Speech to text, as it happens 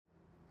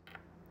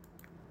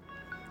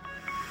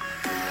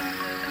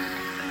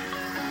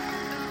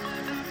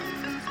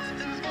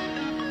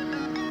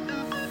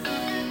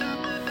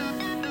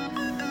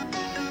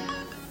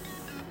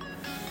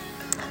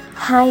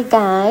Hi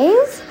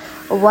guys,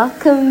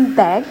 welcome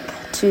back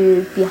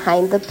to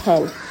Behind the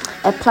Pen,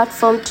 a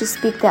platform to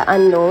speak the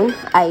unknown,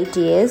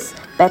 ideas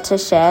better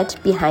shared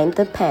behind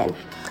the pen.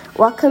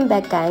 Welcome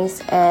back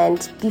guys,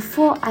 and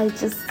before I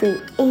just say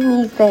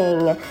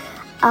anything,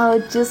 I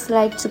would just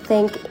like to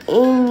thank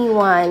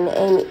anyone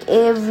and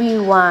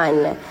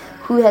everyone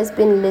who has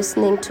been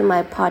listening to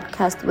my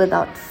podcast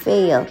without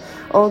fail.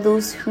 All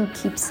those who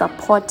keep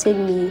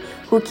supporting me,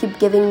 who keep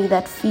giving me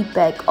that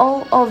feedback,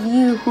 all of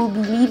you who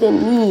believe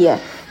in me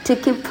to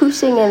keep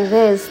pushing in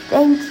this,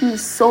 thank you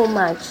so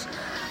much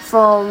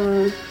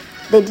from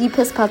the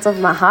deepest parts of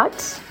my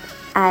heart.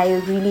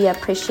 I really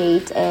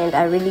appreciate, and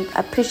I really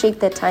appreciate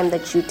the time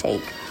that you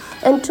take.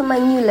 And to my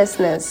new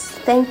listeners,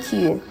 thank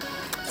you.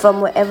 From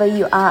wherever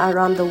you are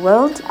around the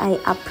world, I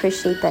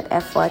appreciate that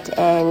effort,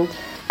 and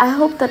I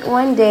hope that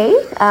one day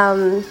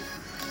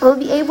we'll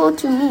be able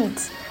to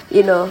meet,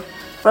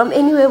 from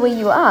anywhere where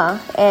you are.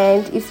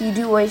 And if you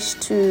do wish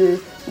to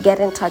get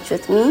in touch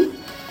with me,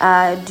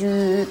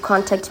 do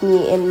contact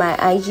me in my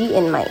IG,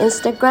 in my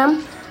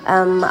Instagram.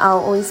 I'll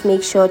always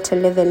make sure to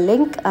leave a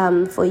link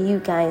for you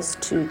guys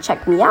to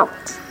check me out.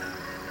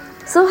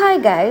 So hi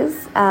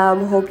guys,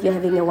 hope you're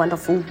having a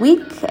wonderful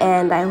week,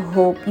 and I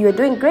hope you're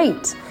doing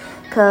great,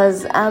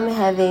 because I'm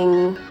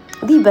having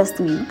the best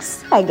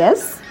weeks, I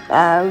guess.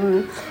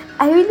 I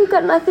really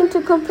got nothing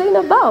to complain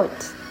about.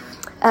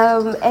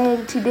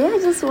 And today I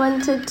just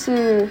wanted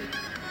to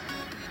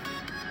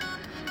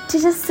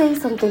just say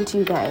something to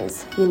you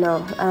guys,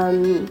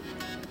 and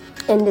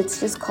it's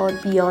just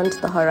called Beyond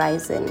the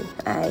Horizon.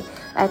 I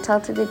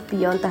titled it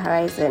Beyond the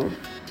Horizon.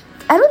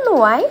 I don't know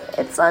why.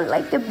 It sounded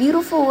like a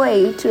beautiful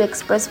way to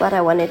express what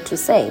I wanted to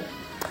say.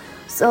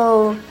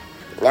 So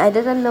I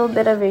did a little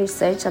bit of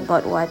research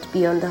about what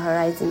Beyond the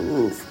Horizon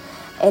means.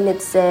 And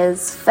it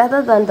says,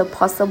 further than the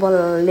possible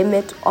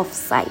limit of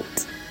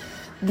sight,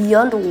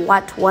 beyond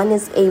what one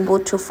is able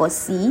to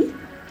foresee,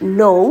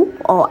 know,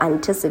 or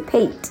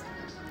anticipate.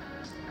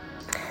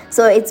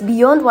 So it's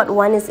beyond what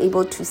one is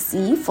able to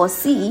see,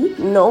 foresee,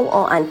 know,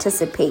 or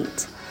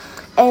anticipate.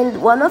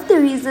 And one of the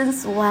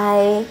reasons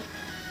why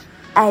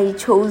I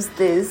chose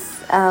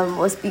this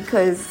was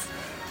because,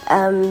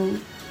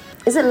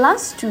 is it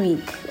last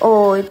week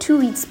or 2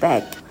 weeks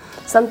back,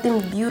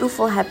 something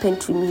beautiful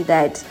happened to me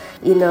that,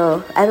 I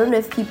don't know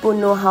if people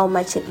know how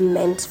much it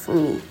meant for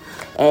me.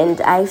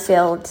 And I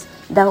felt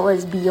that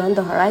was beyond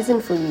the horizon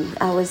for me.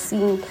 I was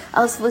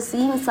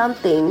foreseeing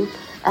something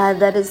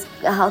that is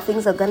how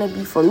things are going to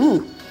be for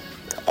me.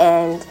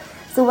 And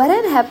so what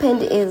had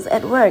happened is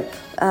at work,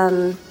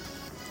 there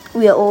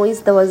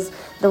was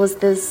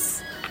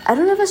this, I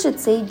don't know if I should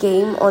say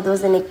game, or there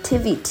was an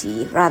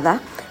activity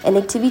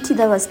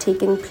that was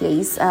taking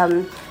place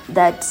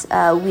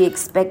that we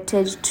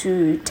expected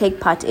to take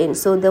part in.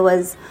 So there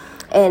was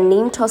a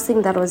name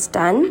tossing that was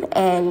done,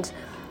 and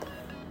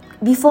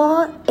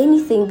before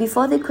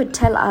they could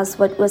tell us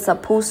what we're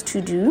supposed to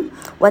do,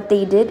 what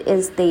they did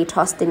is they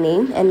tossed a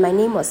name, and my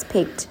name was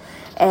picked.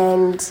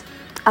 And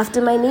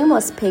after my name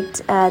was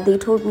picked, they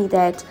told me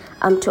that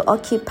I'm to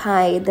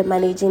occupy the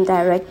managing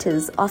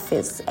director's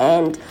office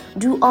and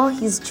do all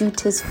his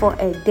duties for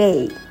a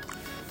day.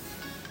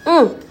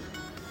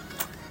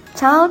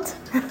 Child,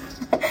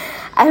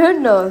 I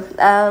don't know.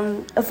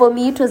 For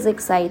me, it was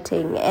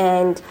exciting,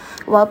 and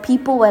while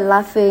people were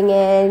laughing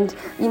and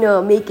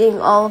making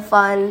all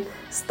fun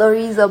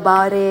stories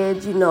about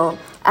it,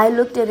 I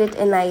looked at it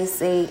and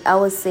I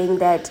was saying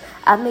that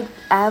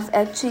I've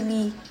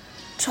actually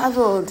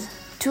traveled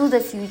to the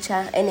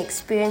future and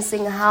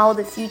experiencing how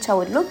the future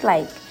would look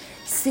like,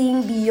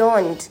 seeing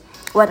beyond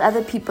what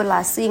other people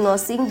are seeing, or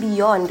seeing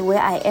beyond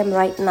where I am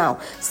right now,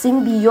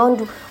 seeing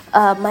beyond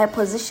my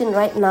position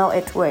right now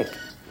at work.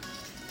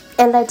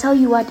 And I tell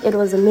you what, it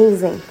was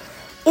amazing.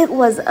 It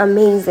was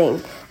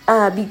amazing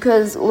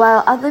because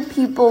while other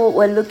people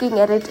were looking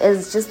at it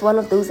as just one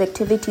of those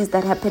activities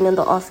that happen in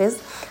the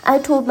office, I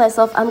told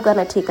myself I'm going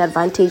to take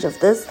advantage of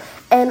this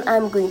and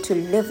I'm going to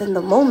live in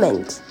the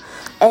moment.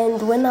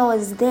 And when I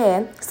was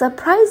there,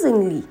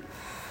 surprisingly,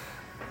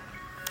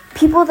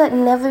 people that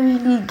never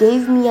really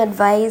gave me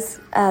advice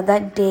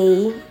that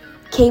day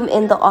came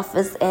in the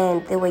office,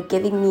 and they were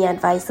giving me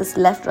advices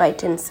left,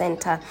 right, and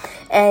center.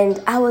 And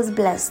I was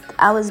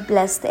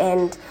blessed,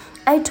 and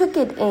I took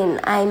it in.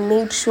 I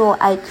made sure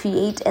I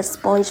create a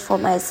sponge for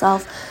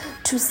myself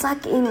to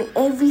suck in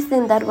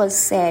everything that was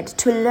said,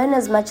 to learn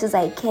as much as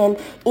I can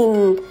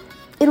in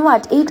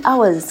 8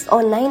 hours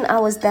or 9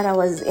 hours that I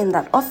was in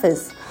that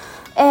office.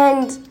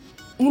 And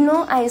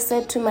I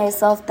said to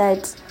myself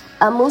that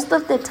most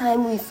of the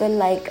time we feel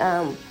like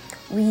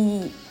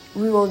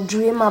we will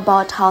dream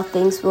about how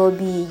things will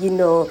be,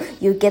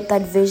 you get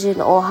that vision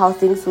or how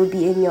things will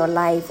be in your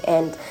life.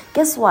 And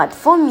guess what?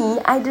 For me,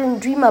 I didn't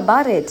dream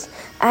about it.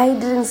 I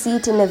didn't see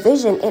it in a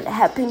vision. It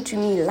happened to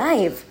me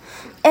live.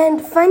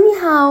 And funny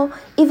how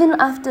even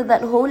after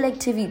that whole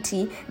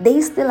activity,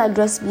 they still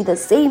addressed me the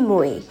same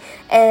way.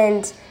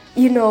 And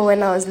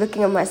when I was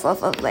looking at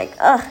myself, I was like,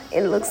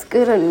 it looks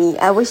good on me.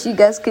 I wish you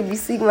guys could be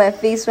seeing my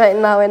face right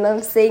now when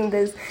I'm saying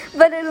this,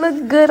 but it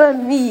looks good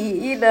on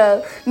me,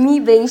 me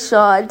being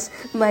short,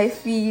 my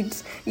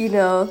feet,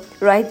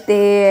 right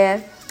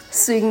there,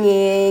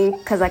 swinging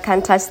because I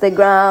can't touch the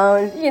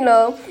ground,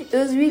 it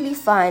was really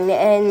fun.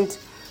 And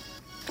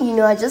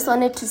I just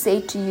wanted to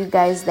say to you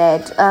guys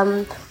that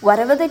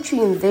whatever that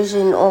you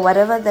envision or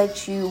whatever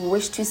that you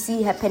wish to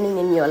see happening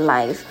in your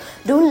life,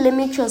 don't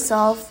limit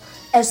yourself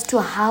as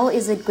to how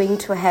is it going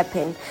to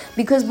happen,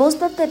 because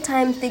most of the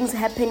time things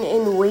happen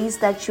in ways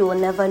that you will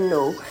never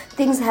know.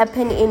 Things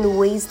happen in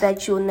ways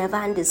that you'll never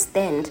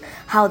understand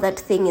how that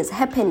thing is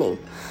happening.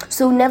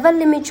 So never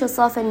limit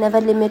yourself and never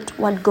limit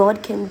what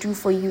God can do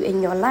for you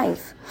in your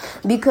life,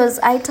 because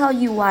I tell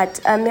you what,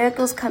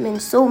 miracles come in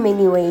so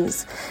many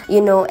ways,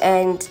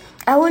 and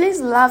I always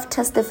love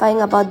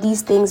testifying about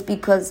these things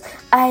because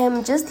I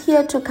am just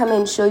here to come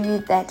and show you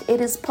that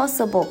it is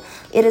possible.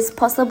 It is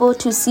possible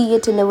to see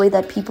it in a way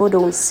that people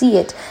don't see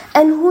it.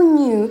 And who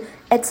knew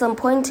at some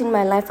point in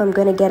my life I'm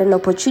going to get an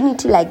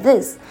opportunity like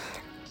this?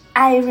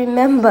 I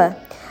remember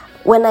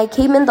when I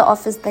came in the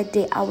office that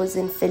day, I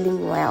wasn't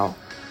feeling well.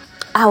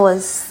 I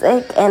was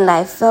sick and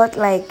I felt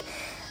like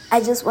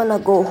I just want to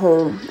go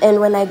home. And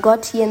when I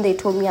got here and they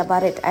told me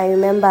about it, I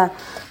remember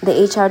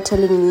the HR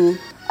telling me,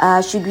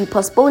 should we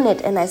postpone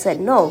it? And I said,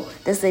 no,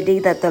 this is the day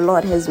that the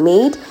Lord has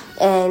made.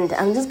 And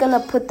I'm just going to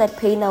put that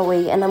pain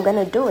away and I'm going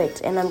to do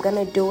it. And I'm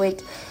going to do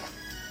it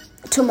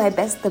to my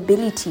best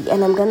ability.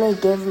 And I'm going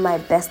to give my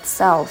best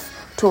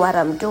self to what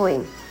I'm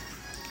doing.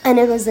 And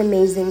it was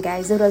amazing,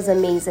 guys. It was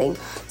amazing.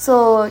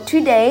 So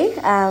today,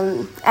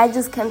 I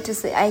just came to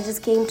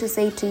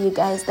say to you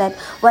guys that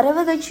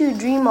whatever that you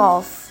dream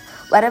of,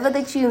 whatever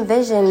that you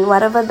envision,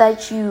 whatever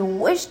that you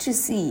wish to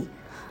see,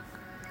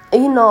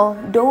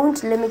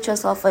 don't limit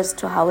yourself as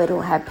to how it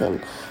will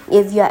happen.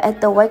 If you're at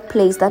the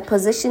workplace, that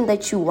position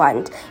that you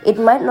want, it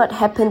might not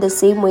happen the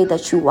same way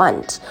that you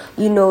want.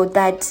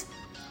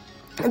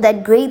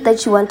 That grade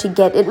that you want to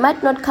get, it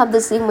might not come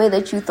the same way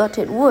that you thought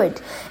it would.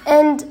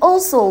 And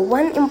also,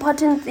 one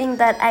important thing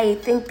that I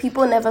think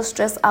people never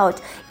stress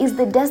out is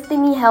the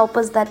destiny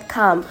helpers that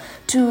come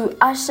to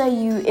usher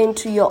you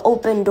into your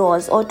open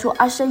doors or to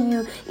usher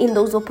you in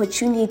those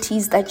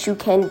opportunities that you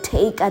can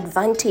take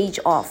advantage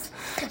of.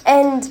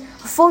 And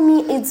for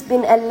me, it's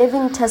been a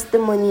living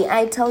testimony.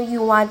 I tell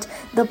you what,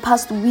 the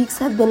past weeks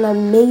have been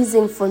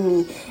amazing for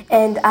me.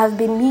 And I've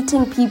been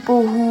meeting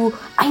people who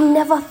I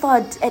never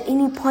thought at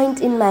any point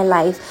in my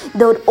life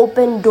they would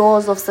open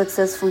doors of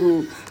success for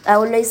me. I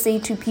always say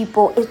to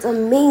people, it's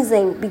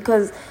amazing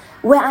because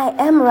where I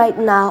am right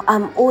now,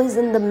 I'm always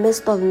in the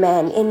midst of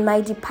men. In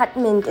my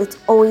department, it's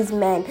always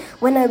men.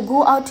 When I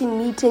go out in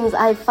meetings,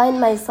 I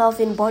find myself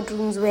in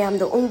boardrooms where I'm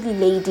the only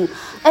lady.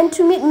 And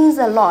to me, it means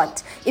a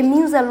lot. It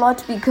means a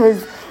lot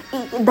because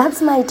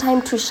that's my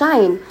time to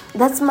shine.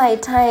 That's my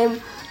time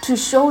to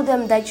show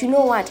them that,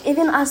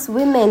 even us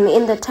women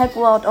in the tech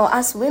world or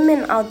us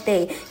women out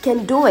there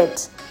can do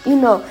it,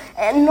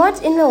 and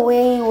not in a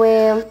way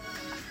where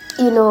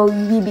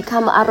we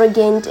become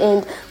arrogant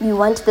and we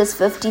want this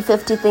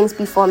 50-50 things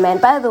before men.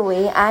 By the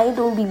way, I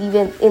don't believe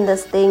in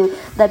this thing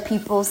that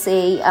people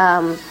say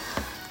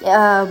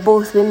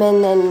both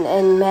women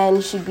and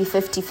men should be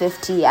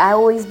 50-50. I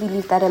always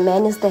believe that a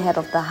man is the head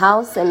of the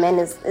house, a man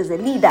is a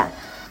leader,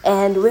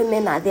 and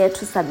women are there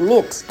to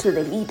submit to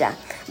the leader.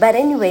 But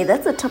anyway,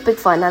 that's a topic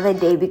for another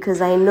day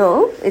because I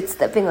know it's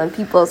stepping on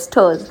people's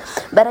toes.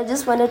 But I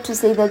just wanted to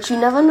say that you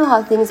never know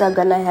how things are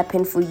going to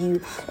happen for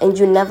you, and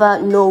you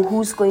never know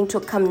who's going to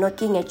come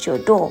knocking at your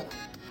door.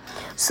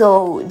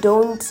 So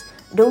don't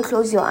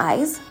close your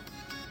eyes.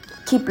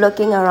 Keep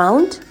looking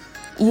around.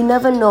 You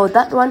never know.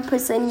 That one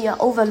person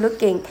you're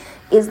overlooking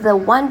is the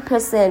one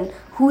person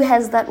who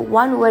has that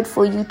one word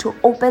for you to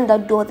open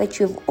that door that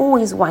you've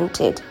always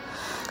wanted.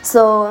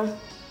 So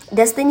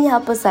destiny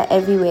helpers are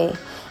everywhere.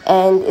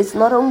 And it's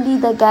not only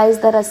the guys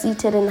that are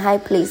seated in high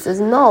places.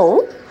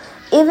 No,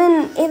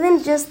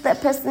 even just the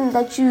person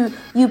that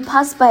you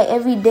pass by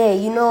every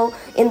day, in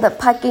the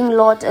parking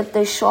lot, at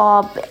the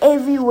shop,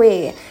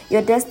 everywhere.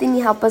 Your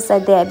destiny helpers are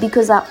there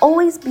because I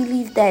always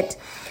believe that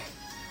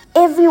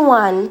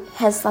everyone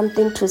has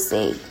something to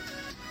say.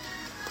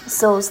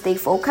 So stay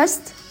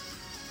focused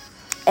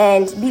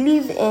and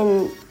believe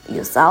in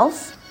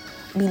yourself,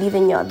 believe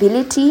in your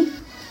ability.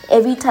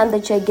 Every time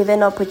that you're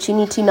given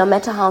opportunity, no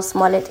matter how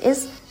small it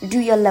is, do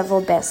your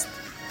level best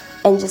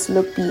and just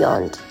look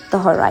beyond the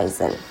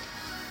horizon.